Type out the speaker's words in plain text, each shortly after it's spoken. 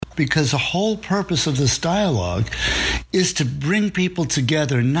because the whole purpose of this dialogue is to bring people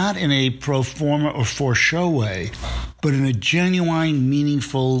together, not in a pro forma or for show way, but in a genuine,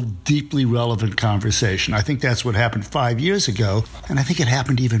 meaningful, deeply relevant conversation. I think that's what happened 5 years ago, and I think it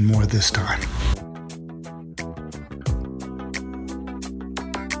happened even more this time.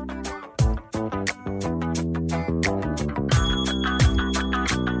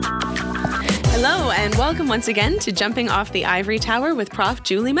 Hello, and welcome once again to Jumping Off the Ivory Tower with Prof.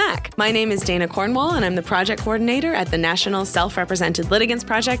 Julie Mack. My name is Dana Cornwall, and I'm the project coordinator at the National Self-Represented Litigants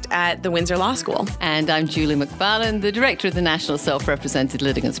Project at the Windsor Law School. And I'm Julie McFarlane, the director of the National Self-Represented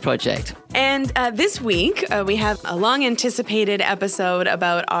Litigants Project. And this week, we have a long-anticipated episode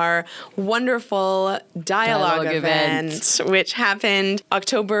about our wonderful dialogue event, which happened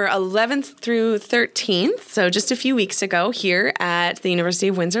October 11th through 13th, so just a few weeks ago here at the University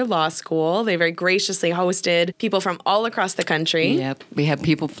of Windsor Law School. They very graciously hosted people from all across the country. Yep, we have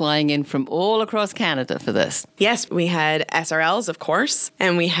people flying in from all across Canada for this. Yes, we had SRLs, of course,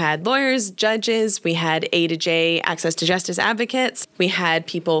 and we had lawyers, judges, we had A to J access to justice advocates, we had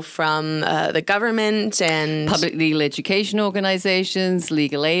people from the government and public legal education organizations,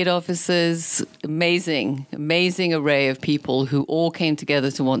 legal aid officers, amazing array of people who all came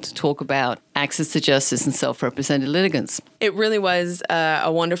together to want to talk about access to justice and self-represented litigants. It really was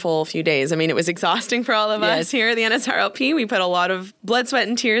a wonderful few days. I mean, it was exhausting for all of us here at the NSRLP. We put a lot of blood, sweat,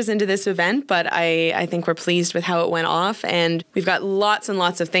 and tears into this event, but I think we're pleased with how it went off, and we've got lots and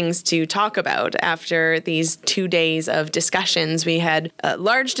lots of things to talk about after these 2 days of discussions. We had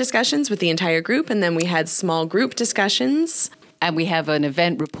large discussions with the entire group, and then we had small group discussions. And we have an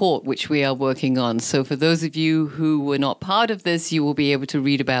event report which we are working on. So for those of you who were not part of this, you will be able to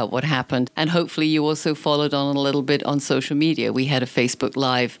read about what happened. And hopefully you also followed on a little bit on social media. We had a Facebook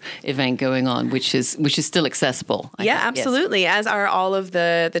Live event going on, which is still accessible. Yeah, absolutely, as are all of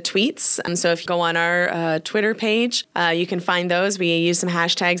the tweets. So if you go on our Twitter page, you can find those. We use some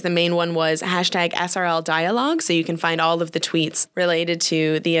hashtags. The main one was hashtag SRL Dialogue. So you can find all of the tweets related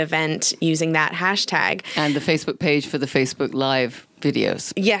to the event using that hashtag. And the Facebook page for the Facebook Live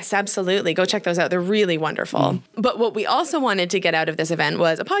videos. Yes, absolutely. Go check those out. They're really wonderful. But what we also wanted to get out of this event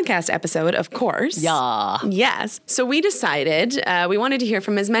was a podcast episode, of course. Yeah. Yes. So we decided we wanted to hear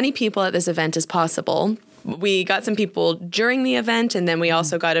from as many people at this event as possible. We got some people during the event, and then we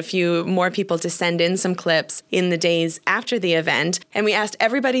also got a few more people to send in some clips in the days after the event. And we asked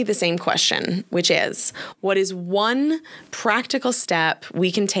everybody the same question, which is, what is one practical step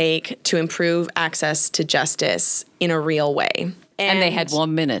we can take to improve access to justice in a real way? And they had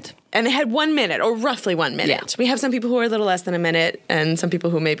 1 minute. And they had 1 minute, or roughly 1 minute. Yeah. We have some people who are a little less than a minute and some people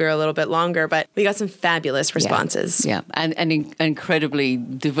who maybe are a little bit longer, but we got some fabulous responses. Yeah. And an incredibly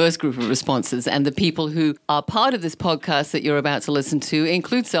diverse group of responses. And the people who are part of this podcast that you're about to listen to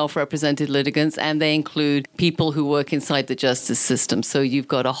include self-represented litigants, and they include people who work inside the justice system. So you've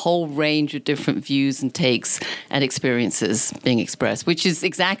got a whole range of different views and takes and experiences being expressed, which is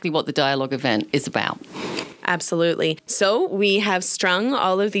exactly what the dialogue event is about. Absolutely. So we have strung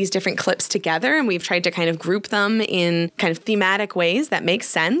all of these different clips together, and we've tried to kind of group them in kind of thematic ways that make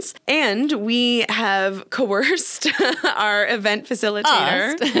sense. And we have coerced our event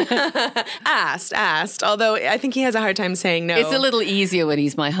facilitator. Asked. Although I think he has a hard time saying no. It's a little easier when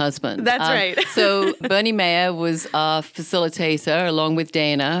he's my husband. That's right. So Bernie Mayer was our facilitator, along with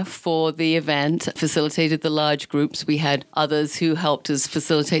Dana, for the event, facilitated the large groups. We had others who helped us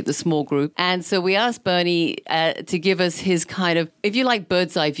facilitate the small group. And so we asked Bernie to give us his kind of, if you like,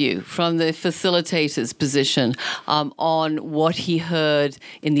 bird's eye view from the facilitator's position on what he heard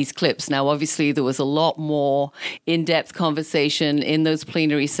in these clips. Now, obviously, there was a lot more in-depth conversation in those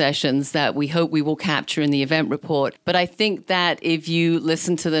plenary sessions that we hope we will capture in the event report. But I think that if you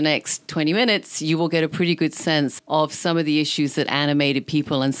listen to the next 20 minutes, you will get a pretty good sense of some of the issues that animated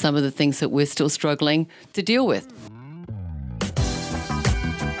people and some of the things that we're still struggling to deal with.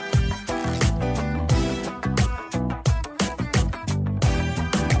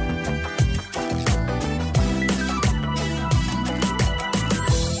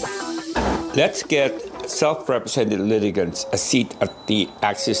 Let's get self-represented litigants a seat at the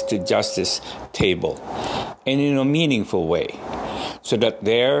access to justice table, and in a meaningful way, so that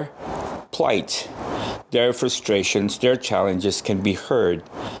their plight, their frustrations, their challenges can be heard,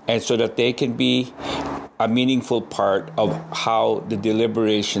 and so that they can be a meaningful part of how the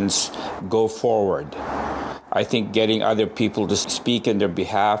deliberations go forward. I think getting other people to speak on their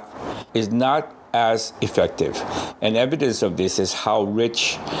behalf is not as effective. And evidence of this is how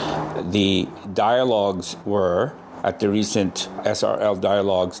rich the dialogues were at the recent SRL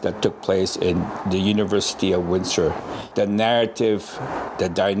dialogues that took place in the University of Windsor. The narrative, the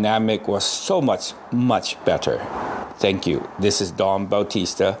dynamic was so much better. Thank you. This is Dom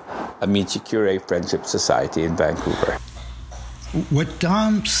Bautista, Amici Curie Friendship Society in Vancouver. What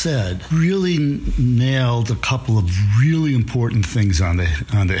Dom said really nailed a couple of really important things on the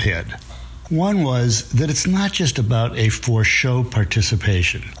head. One was that it's not just about a for-show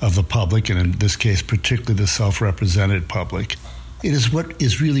participation of the public, and in this case, particularly the self-represented public. It is what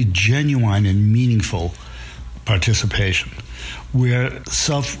is really genuine and meaningful participation, where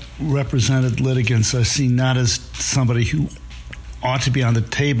self-represented litigants are seen not as somebody who ought to be on the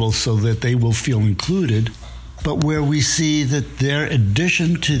table so that they will feel included, but where we see that their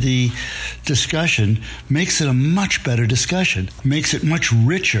addition to the discussion makes it a much better discussion, makes it much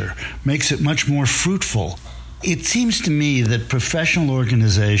richer, makes it much more fruitful. It seems to me that professional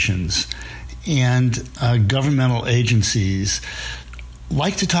organizations and governmental agencies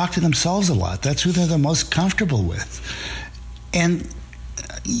like to talk to themselves a lot. That's who they're the most comfortable with. And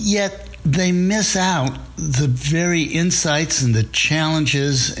yet they miss out the very insights and the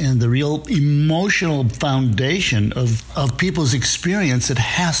challenges and the real emotional foundation of people's experience that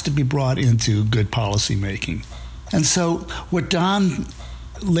has to be brought into good policy making. And so what Don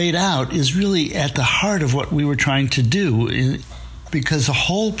laid out is really at the heart of what we were trying to do, because the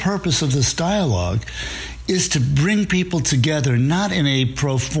whole purpose of this dialogue is to bring people together, not in a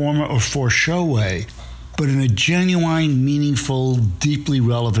pro forma or for show way, but in a genuine, meaningful, deeply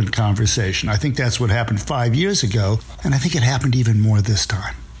relevant conversation. I think that's what happened 5 years ago, and I think it happened even more this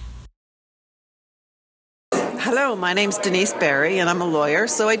time. Hello, my name's Denise Barry, and I'm a lawyer,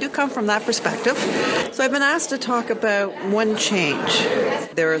 so I do come from that perspective. So I've been asked to talk about one change.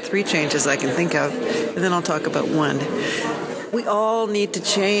 There are 3 changes I can think of, and then I'll talk about one. We all need to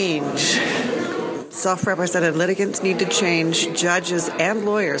change. Self-represented litigants need to change. Judges and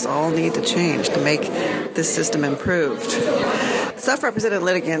lawyers all need to change to make this system improved. Self-represented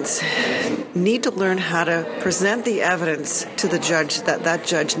litigants need to learn how to present the evidence to the judge that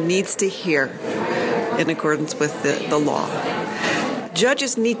judge needs to hear in accordance with the law.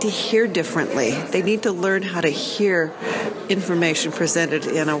 Judges need to hear differently. They need to learn how to hear information presented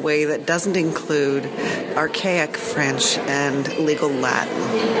in a way that doesn't include archaic French and legal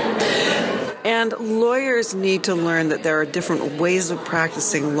Latin. And lawyers need to learn that there are different ways of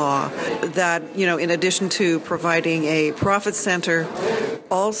practicing law that, in addition to providing a profit center,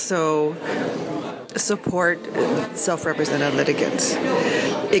 also support self-represented litigants.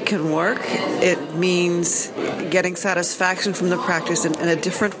 It can work. It means getting satisfaction from the practice in a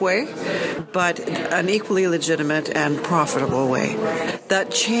different way, but an equally legitimate and profitable way. That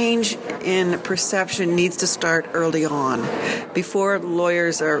change in perception needs to start early on, before young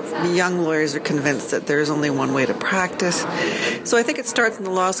lawyers are convinced that there's only one way to practice. So I think it starts in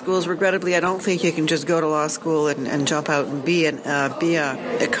the law schools. Regrettably, I don't think you can just go to law school and jump out and be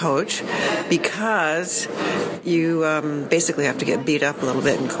a coach, because you basically have to get beat up a little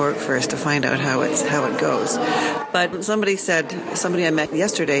bit in court first to find out how it goes. But somebody I met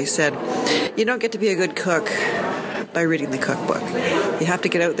yesterday said, you don't get to be a good cook by reading the cookbook. You have to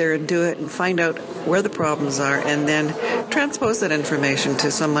get out there and do it and find out where the problems are, and then transpose that information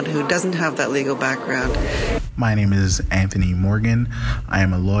to someone who doesn't have that legal background. My name is Anthony Morgan. I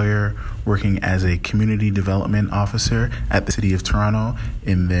am a lawyer working as a community development officer at the City of Toronto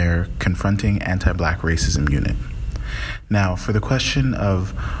in their Confronting Anti-Black Racism unit. Now, for the question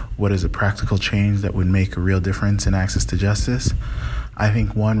of what is a practical change that would make a real difference in access to justice, I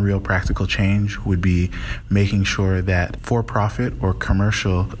think one real practical change would be making sure that for-profit or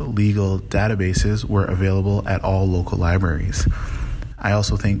commercial legal databases were available at all local libraries. I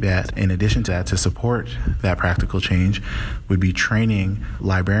also think that in addition to that, to support that practical change would be training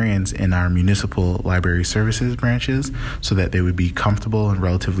librarians in our municipal library services branches so that they would be comfortable and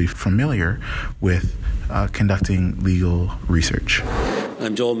relatively familiar with conducting legal research.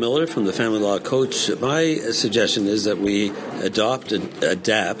 I'm Joel Miller from the Family Law Coach. My suggestion is that we adapt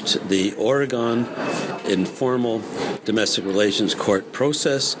the Oregon informal domestic relations court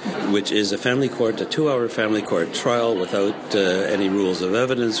process, which is a 2-hour family court trial without any rules of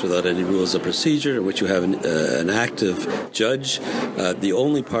evidence, without any rules of procedure, in which you have an active judge. The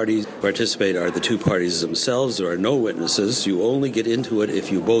only parties participate are the 2 parties themselves. There are no witnesses. You only get into it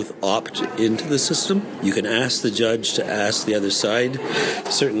if you both opt into the system. You can ask the judge to ask the other side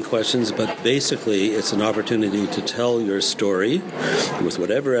certain questions, but basically it's an opportunity to tell your story with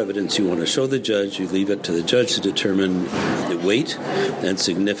whatever evidence you want to show the judge. You leave it to the judge to determine the weight and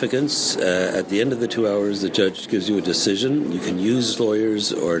significance. At the end of the 2 hours, the judge gives you a decision. You can use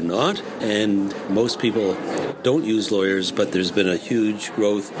lawyers or not, and most people don't use lawyers, but there's been a huge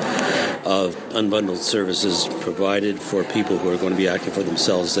growth of unbundled services provided for people who are going to be acting for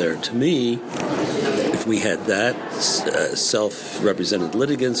themselves there. To me, if we had that, self-represented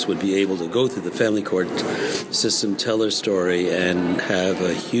litigants would be able to go through the family court system, tell their story, and have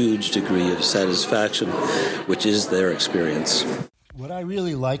a huge degree of satisfaction, which is their experience. What I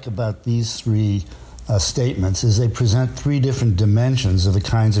really like about these three statements is they present three different dimensions of the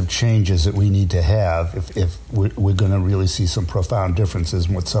kinds of changes that we need to have if we're going to really see some profound differences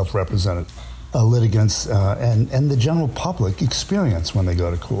in what self-represented litigants and the general public experience when they go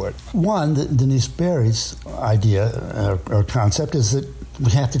to court. One, Denise Berry's idea or concept is that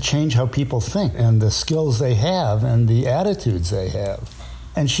we have to change how people think and the skills they have and the attitudes they have.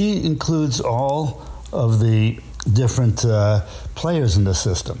 And she includes all of the different players in the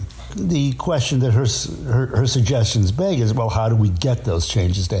system. The question that her suggestions beg is, well, how do we get those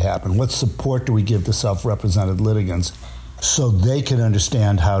changes to happen? What support do we give to self-represented litigants so they can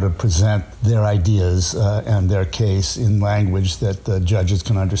understand how to present their ideas and their case in language that the judges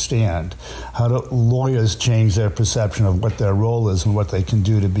can understand? How do lawyers change their perception of what their role is and what they can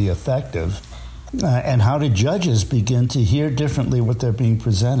do to be effective? And how do judges begin to hear differently what they're being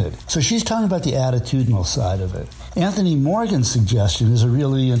presented? So she's talking about the attitudinal side of it. Anthony Morgan's suggestion is a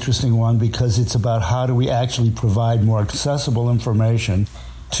really interesting one because it's about how do we actually provide more accessible information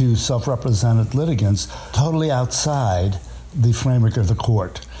to self-represented litigants totally outside the framework of the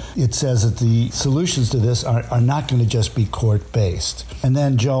court. It says that the solutions to this are not going to just be court-based. And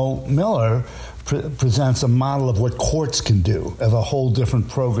then Joe Miller presents a model of what courts can do, of a whole different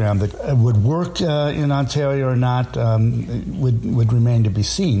program that would work in Ontario or not would remain to be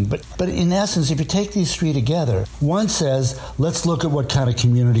seen. But in essence, if you take these three together, one says, let's look at what kind of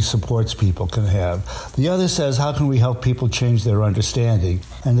community supports people can have. The other says, how can we help people change their understanding?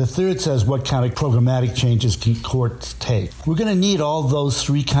 And the third says, what kind of programmatic changes can courts take? We're going to need all those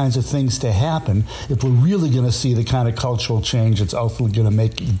three kinds of things to happen if we're really going to see the kind of cultural change that's ultimately going to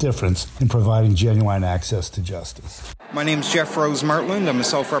make a difference in providing genuine access to justice. My name is Jeff Rose Martland. I'm a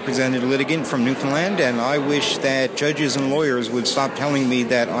self-represented litigant from Newfoundland, and I wish that judges and lawyers would stop telling me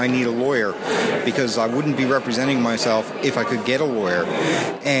that I need a lawyer, because I wouldn't be representing myself if I could get a lawyer.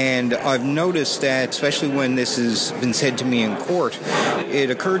 And I've noticed that, especially when this has been said to me in court, it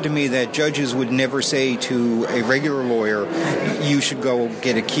occurred to me that judges would never say to a regular lawyer, you should go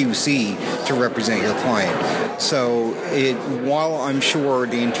get a QC to represent your client. So while I'm sure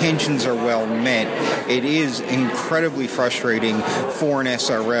the intentions are well met, it is incredibly frustrating for an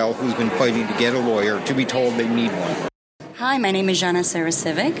SRL who's been fighting to get a lawyer to be told they need one. Hi, my name is Jana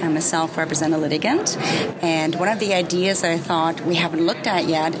Saracivic. I'm a self-represented litigant. And one of the ideas that I thought we haven't looked at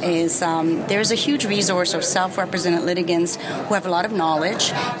yet is there's a huge resource of self-represented litigants who have a lot of knowledge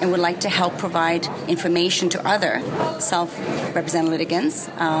and would like to help provide information to other self-represented litigants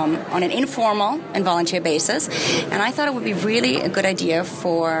on an informal and volunteer basis. And I thought it would be really a good idea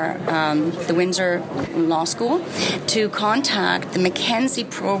for the Windsor Law School to contact the Mackenzie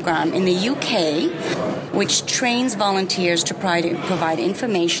program in the UK, which trains volunteers to provide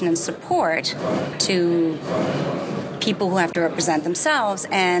information and support to people who have to represent themselves,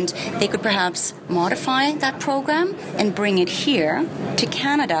 and they could perhaps modify that program and bring it here to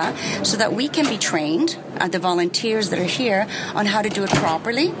Canada so that we can be trained, the volunteers that are here, on how to do it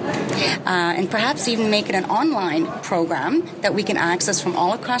properly, and perhaps even make it an online program that we can access from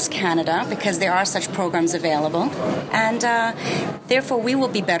all across Canada, because there are such programs available, and therefore we will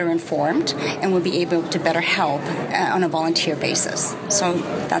be better informed and will be able to better help on a volunteer basis. So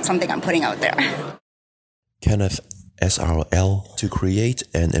that's something I'm putting out there. Kenneth SRL to create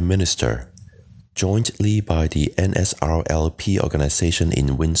and administer, jointly by the NSRLP organization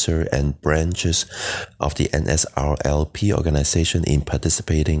in Windsor and branches of the NSRLP organization in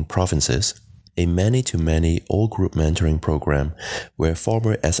participating provinces, a many-to-many all-group mentoring program where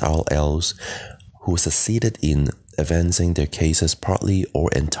former SRLs who succeeded in advancing their cases partly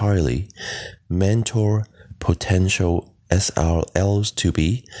or entirely mentor potential SRLs to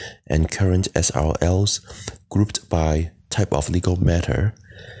be and current SRLs grouped by type of legal matter,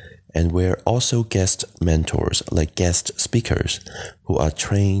 and where also guest mentors like guest speakers who are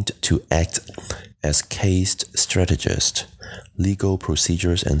trained to act as case strategists, legal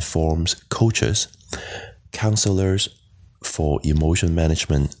procedures and forms coaches, counselors for emotion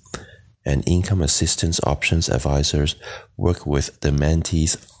management, and income assistance options advisors work with the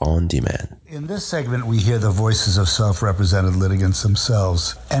mentees on demand. In this segment, we hear the voices of self-represented litigants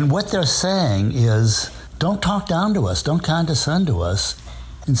themselves. And what they're saying is, don't talk down to us, don't condescend to us.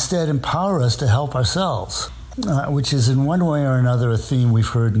 Instead, empower us to help ourselves. Which is in one way or another a theme we've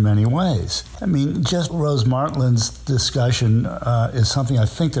heard in many ways. I mean, just Rose Martlin's discussion is something I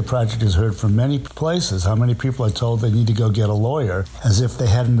think the project has heard from many places. How many people are told they need to go get a lawyer as if they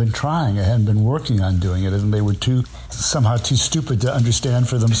hadn't been trying, or hadn't been working on doing it, and they were somehow too stupid to understand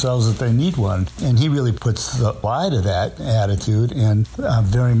for themselves that they need one. And he really puts the lie to that attitude and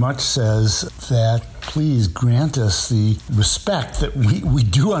very much says that please grant us the respect that we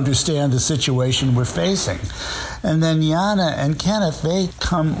do understand the situation we're facing. And then Yana and Kenneth, they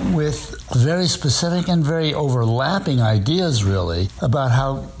come with very specific and very overlapping ideas, really, about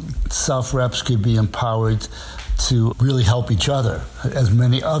how self-reps could be empowered to really help each other, as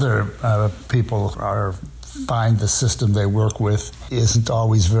many other people find the system they work with isn't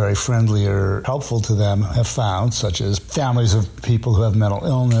always very friendly or helpful to them, have found, such as families of people who have mental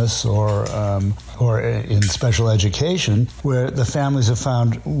illness or in special education, where the families have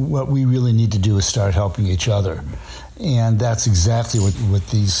found what we really need to do is start helping each other. And that's exactly what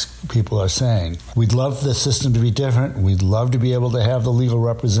these people are saying. We'd love the system to be different. We'd love to be able to have the legal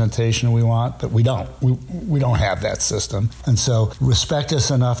representation we want, but we don't. We don't have that system. And so respect us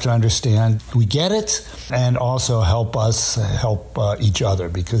enough to understand we get it, and also help us help each other,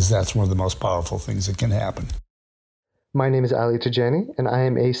 because that's one of the most powerful things that can happen. My name is Ali Tajani, and I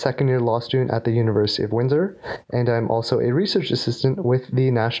am a second-year law student at the University of Windsor, and I'm also a research assistant with the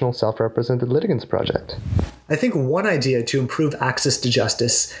National Self-Represented Litigants Project. I think one idea to improve access to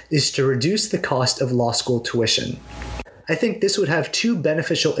justice is to reduce the cost of law school tuition. I think this would have two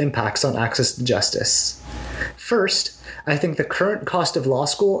beneficial impacts on access to justice. First, I think the current cost of law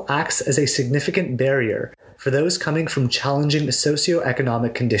school acts as a significant barrier for those coming from challenging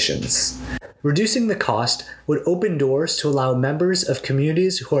socioeconomic conditions. Reducing the cost would open doors to allow members of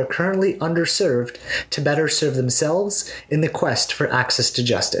communities who are currently underserved to better serve themselves in the quest for access to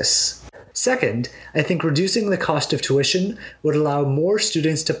justice. Second, I think reducing the cost of tuition would allow more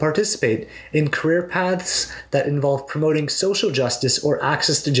students to participate in career paths that involve promoting social justice or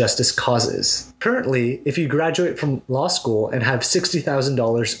access to justice causes. Currently, if you graduate from law school and have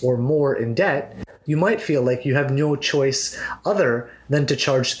 $60,000 or more in debt, you might feel like you have no choice other than to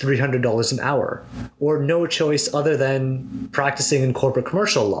charge $300 an hour, or no choice other than practicing in corporate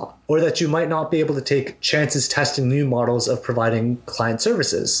commercial law, or that you might not be able to take chances testing new models of providing client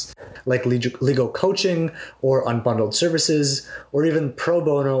services, like legal coaching or unbundled services, or even pro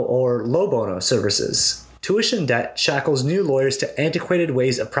bono or low bono services. Tuition debt shackles new lawyers to antiquated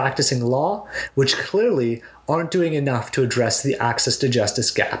ways of practicing law, which clearly aren't doing enough to address the access to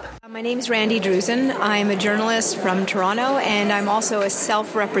justice gap. My name is Randy Drusen. I'm a journalist from Toronto, and I'm also a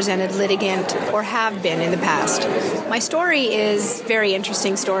self-represented litigant, or have been in the past. My story is a very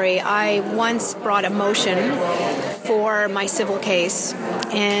interesting story. I once brought a motion for my civil case,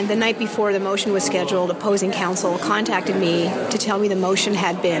 and the night before the motion was scheduled, opposing counsel contacted me to tell me the motion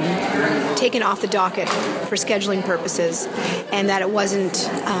had been taken off the docket for scheduling purposes, and that it wasn't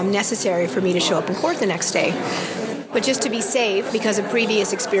necessary for me to show up in court the next day. But just to be safe, because of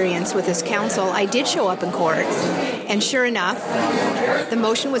previous experience with this counsel, I did show up in court. And sure enough, the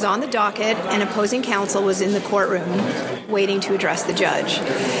motion was on the docket and opposing counsel was in the courtroom waiting to address the judge.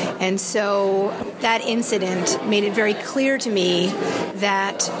 And so that incident made it very clear to me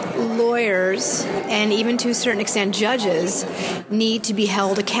that lawyers, and even to a certain extent judges, need to be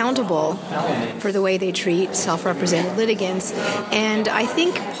held accountable for the way they treat self-represented litigants. And I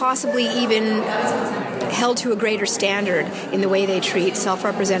think possibly even held to a greater standard in the way they treat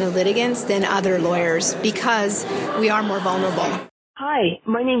self-represented litigants than other lawyers, because we are more vulnerable. Hi,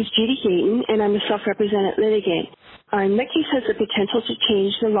 my name is Judy Gayton, and I'm a self-represented litigant. My case has the potential to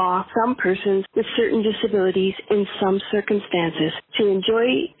change the law for some persons with certain disabilities in some circumstances to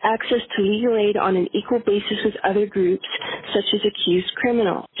enjoy access to legal aid on an equal basis with other groups, such as accused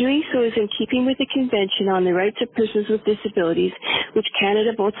criminals. Doing so is in keeping with the Convention on the Rights of Persons with Disabilities, which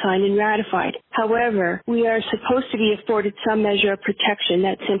Canada both signed and ratified. However, we are supposed to be afforded some measure of protection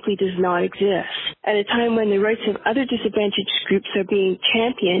that simply does not exist. At a time when the rights of other disadvantaged groups are being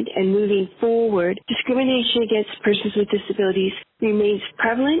championed and moving forward, discrimination against persons with disabilities remains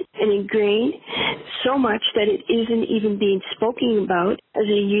prevalent and ingrained so much that it isn't even being spoken about as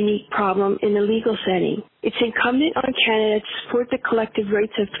a unique problem in the legal setting. It's incumbent on Canada to support the collective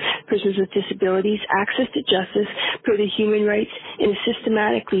rights of persons with disabilities, access to justice per the human rights in a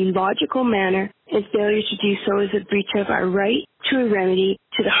systematically logical manner, and failure to do so is a breach of our right to a remedy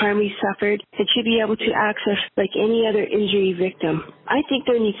to the harm we suffered and should be able to access like any other injury victim. I think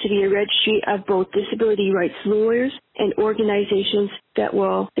there needs to be a registry of both disability rights lawyers and organizations that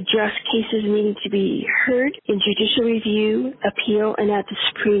will address cases needing to be heard in judicial review, appeal, and at the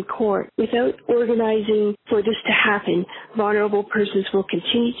Supreme Court. Without organizing for this to happen, vulnerable persons will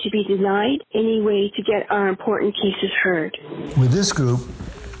continue to be denied any way to get our important cases heard. With this group,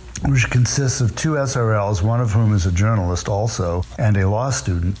 which consists of 2 SRLs, one of whom is a journalist also, and a law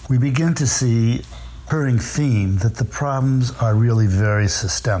student, we begin to see a recurring theme that the problems are really very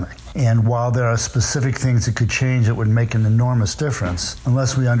systemic. And while there are specific things that could change that would make an enormous difference,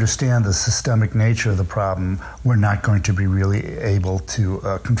 unless we understand the systemic nature of the problem, we're not going to be really able to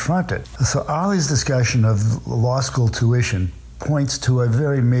confront it. So Ali's discussion of law school tuition points to a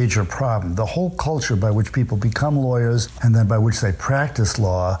very major problem. The whole culture by which people become lawyers and then by which they practice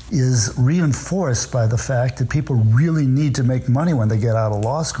law is reinforced by the fact that people really need to make money when they get out of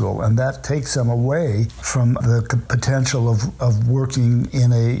law school, and that takes them away from the potential of working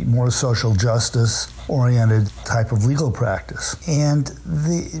in a more social justice oriented type of legal practice. And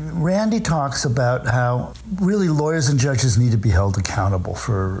Randy talks about how really lawyers and judges need to be held accountable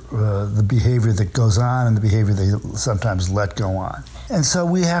for the behavior that goes on and the behavior they sometimes let go on. And so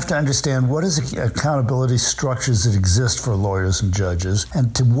we have to understand what is the accountability structures that exist for lawyers and judges,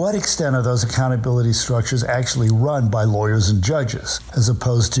 and to what extent are those accountability structures actually run by lawyers and judges, as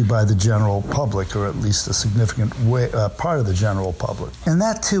opposed to by the general public, or at least a significant part of the general public. And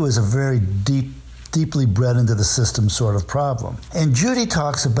that, too, is a very deeply bred into the system sort of problem. And Judy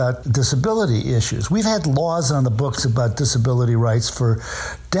talks about disability issues. We've had laws on the books about disability rights for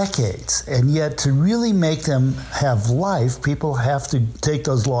decades, and yet to really make them have life, people have to take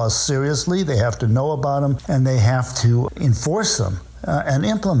those laws seriously, they have to know about them, and they have to enforce them. And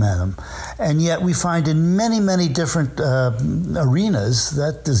implement them. And yet we find in many, many different arenas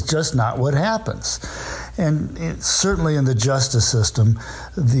that is just not what happens. And certainly in the justice system,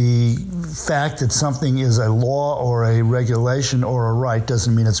 the fact that something is a law or a regulation or a right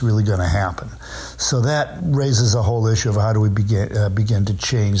doesn't mean it's really going to happen. So that raises a whole issue of how do we begin to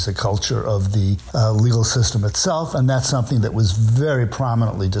change the culture of the legal system itself, and that's something that was very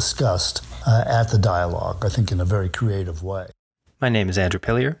prominently discussed at the dialogue, I think in a very creative way. My name is Andrew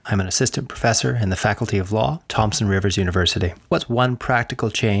Pillier. I'm an assistant professor in the Faculty of Law, Thompson Rivers University. What's one practical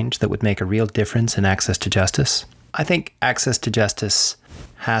change that would make a real difference in access to justice? I think access to justice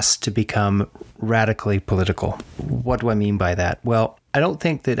has to become radically political. What do I mean by that? Well, I don't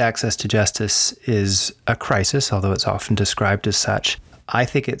think that access to justice is a crisis, although it's often described as such. I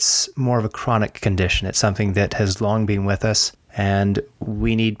think it's more of a chronic condition. It's something that has long been with us, and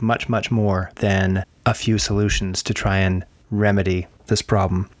we need much, much more than a few solutions to try and remedy this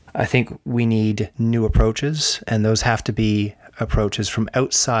problem. I think we need new approaches, and those have to be approaches from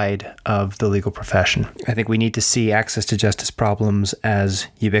outside of the legal profession. I think we need to see access to justice problems as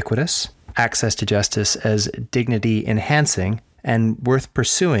ubiquitous, access to justice as dignity enhancing and worth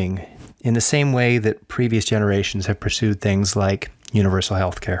pursuing in the same way that previous generations have pursued things like universal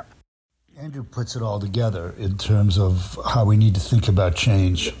health care. Andrew puts it all together in terms of how we need to think about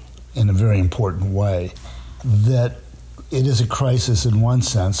change in a very important way. That it is a crisis in one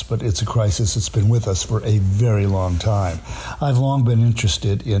sense, but it's a crisis that's been with us for a very long time. I've long been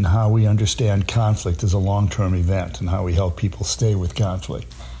interested in how we understand conflict as a long-term event and how we help people stay with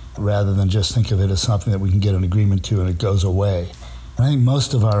conflict, rather than just think of it as something that we can get an agreement to and it goes away. I think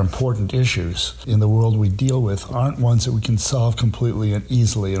most of our important issues in the world we deal with aren't ones that we can solve completely and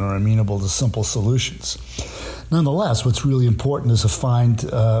easily and are amenable to simple solutions. Nonetheless, what's really important is to find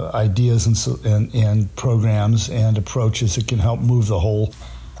ideas and programs and approaches that can help move the whole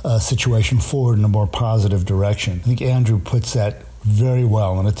situation forward in a more positive direction. I think Andrew puts that very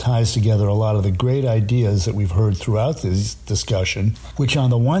well, and it ties together a lot of the great ideas that we've heard throughout this discussion, which on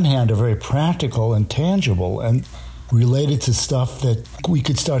the one hand are very practical and tangible and related to stuff that we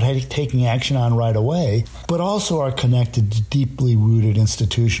could start taking action on right away, but also are connected to deeply rooted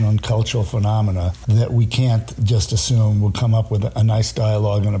institutional and cultural phenomena that we can't just assume will come up with a nice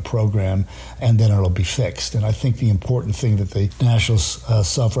dialogue and a program and then it'll be fixed. And I think the important thing that the National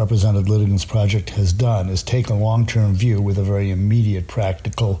Self-Represented Litigants Project has done is take a long-term view with a very immediate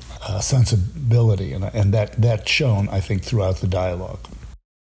practical sensibility, and that's shown, I think, throughout the dialogue.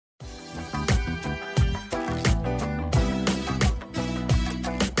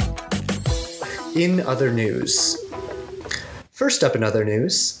 In other news. First up in other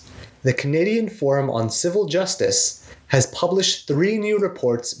news, the Canadian Forum on Civil Justice has published 3 new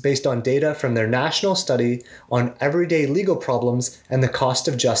reports based on data from their national study on everyday legal problems and the cost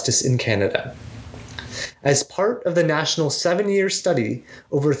of justice in Canada. As part of the national 7-year study,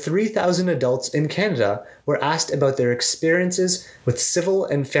 over 3,000 adults in Canada were asked about their experiences with civil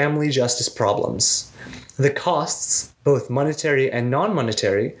and family justice problems, the costs, both monetary and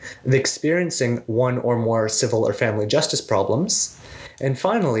non-monetary, of experiencing one or more civil or family justice problems, and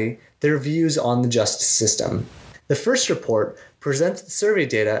finally, their views on the justice system. The first report presents the survey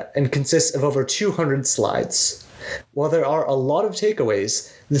data and consists of over 200 slides. While there are a lot of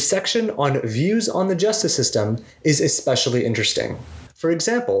takeaways, the section on views on the justice system is especially interesting. For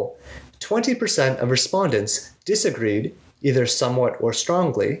example, 20% of respondents disagreed, either somewhat or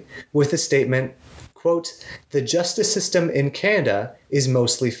strongly, with the statement, quote, "The justice system in Canada is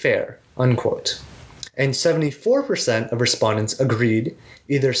mostly fair," unquote. And 74% of respondents agreed,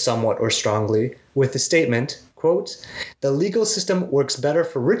 either somewhat or strongly, with the statement, quote, "The legal system works better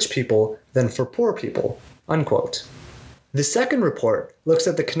for rich people than for poor people," unquote. The second report looks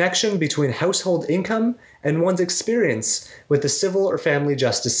at the connection between household income and one's experience with the civil or family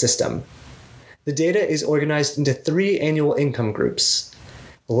justice system. The data is organized into 3 annual income groups: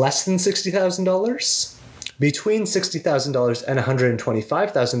 less than $60,000, between $60,000 and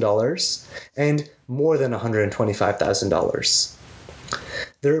 $125,000, and more than $125,000.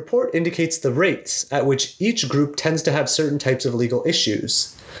 The report indicates the rates at which each group tends to have certain types of legal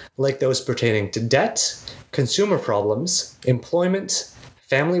issues, like those pertaining to debt, consumer problems, employment,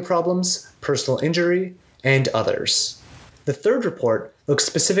 family problems, personal injury, and others. The third report looks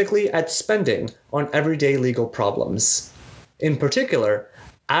specifically at spending on everyday legal problems. In particular,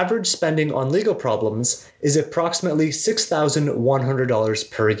 average spending on legal problems is approximately $6,100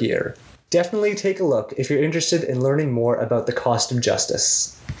 per year. Definitely take a look if you're interested in learning more about the cost of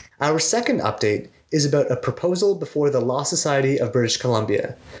justice. Our second update is about a proposal before the Law Society of British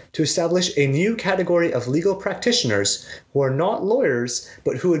Columbia to establish a new category of legal practitioners who are not lawyers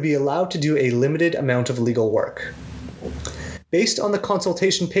but who would be allowed to do a limited amount of legal work. Based on the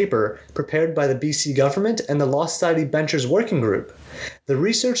consultation paper prepared by the BC government and the Law Society Benchers Working Group, the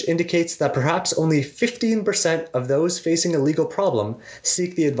research indicates that perhaps only 15% of those facing a legal problem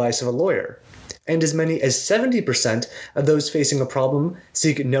seek the advice of a lawyer, and as many as 70% of those facing a problem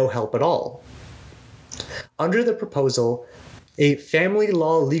seek no help at all. Under the proposal, a family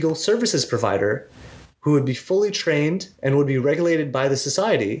law legal services provider who would be fully trained and would be regulated by the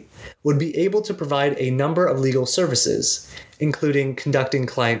society would be able to provide a number of legal services, including conducting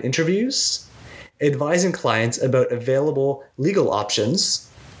client interviews, advising clients about available legal options,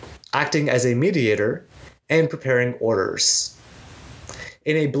 acting as a mediator, and preparing orders.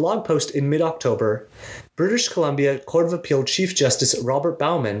 In a blog post in mid-October, British Columbia Court of Appeal Chief Justice Robert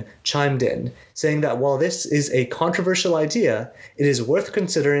Bauman chimed in, saying that while this is a controversial idea, it is worth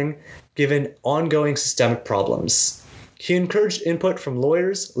considering given ongoing systemic problems. He encouraged input from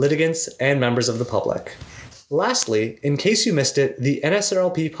lawyers, litigants, and members of the public. Lastly, in case you missed it, the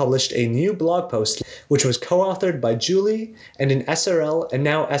NSRLP published a new blog post which was co-authored by Julie and an SRL and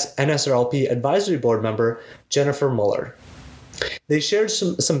now NSRLP Advisory Board member, Jennifer Muller. They shared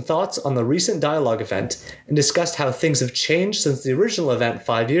some thoughts on the recent dialogue event and discussed how things have changed since the original event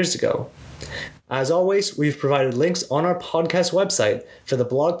 5 years ago. As always, we've provided links on our podcast website for the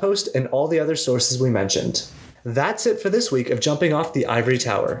blog post and all the other sources we mentioned. That's it for this week of Jumping Off the Ivory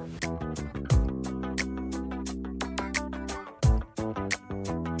Tower.